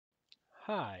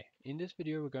Hi, in this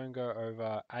video we're going to go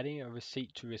over adding a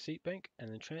receipt to Receipt Bank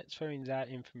and then transferring that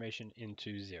information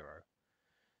into Xero.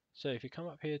 So if you come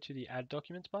up here to the Add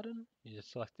Documents button, you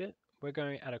just select it. We're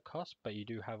going at a cost, but you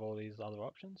do have all these other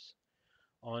options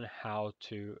on how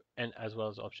to, and as well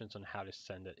as options on how to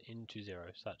send it into Xero,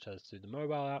 such as through the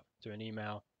mobile app, through an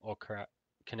email, or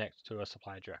connect to a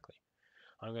supplier directly.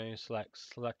 I'm going to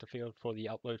select a field for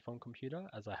the upload from computer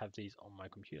as I have these on my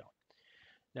computer.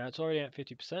 Now it's already at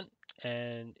 50%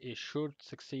 and it should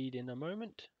succeed in a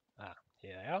moment.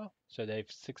 Here they are. So they've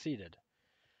succeeded.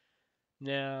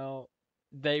 Now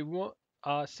they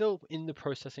are still in the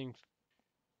processing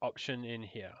option in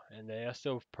here and they are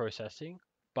still processing,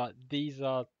 but these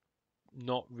are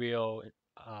not real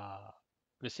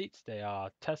receipts. They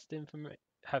are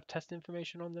have test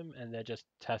information on them and they're just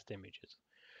test images.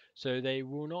 So they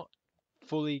will not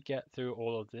fully get through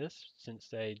all of this since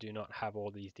they do not have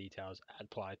all these details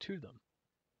applied to them.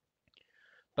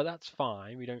 But that's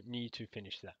fine, we don't need to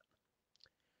finish that.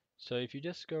 So if you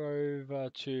just go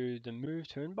over to the move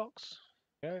to inbox,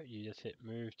 you just hit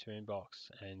move to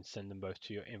inbox and send them both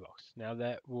to your inbox. Now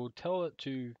that will tell it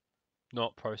to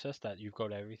not process that you've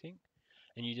got everything,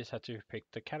 and you just have to pick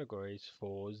the categories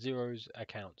for Xero's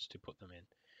accounts to put them in.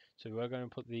 So we're going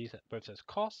to put these both as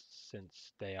costs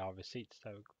since they are receipts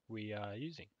that we are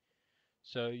using.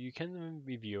 So you can then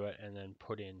review it and then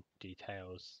put in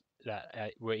details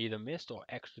that were either missed or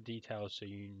extra details so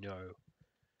you know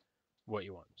what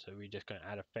you want. So we're just going to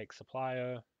add a fake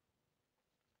supplier.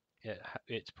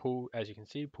 It's pulled, as you can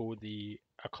see, pulled the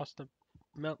cost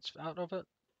amounts out of it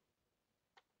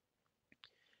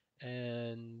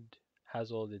and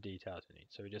has all the details in it.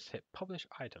 So we just hit publish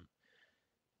item.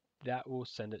 That will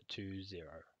send it to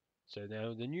Xero. So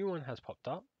now the new one has popped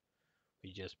up.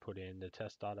 We just put in the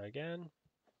test data again.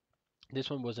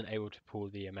 This one wasn't able to pull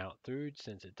the amount through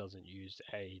since it doesn't use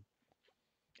a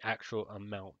actual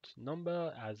amount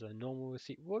number as a normal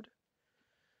receipt would.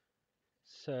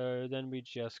 So then we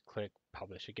just click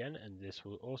publish again and this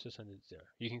will also send it to Xero.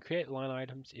 You can create line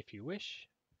items if you wish,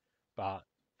 but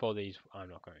for these I'm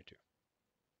not going to.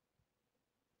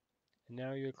 And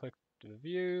now you click the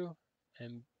view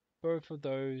and both of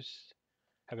those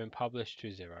have been published to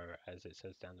Xero as it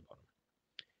says down the bottom.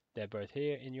 They're both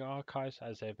here in your archives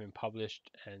as they've been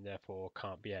published and therefore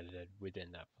can't be edited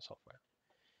within that software.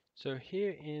 So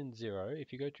here in Xero,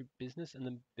 if you go to business and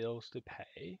then bills to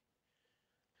pay,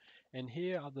 and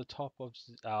here at the top of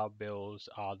our bills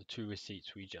are the two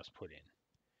receipts we just put in.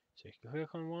 So if you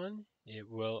click on one, it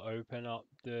will open up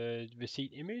the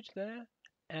receipt image there,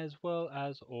 as well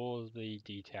as all the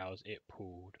details it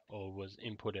pulled or was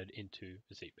inputted into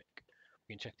Receipt Bank.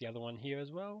 We can check the other one here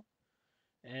as well,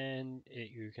 and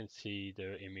you can see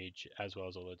the image as well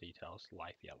as all the details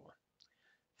like the other one.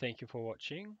 Thank you for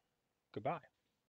watching. Goodbye.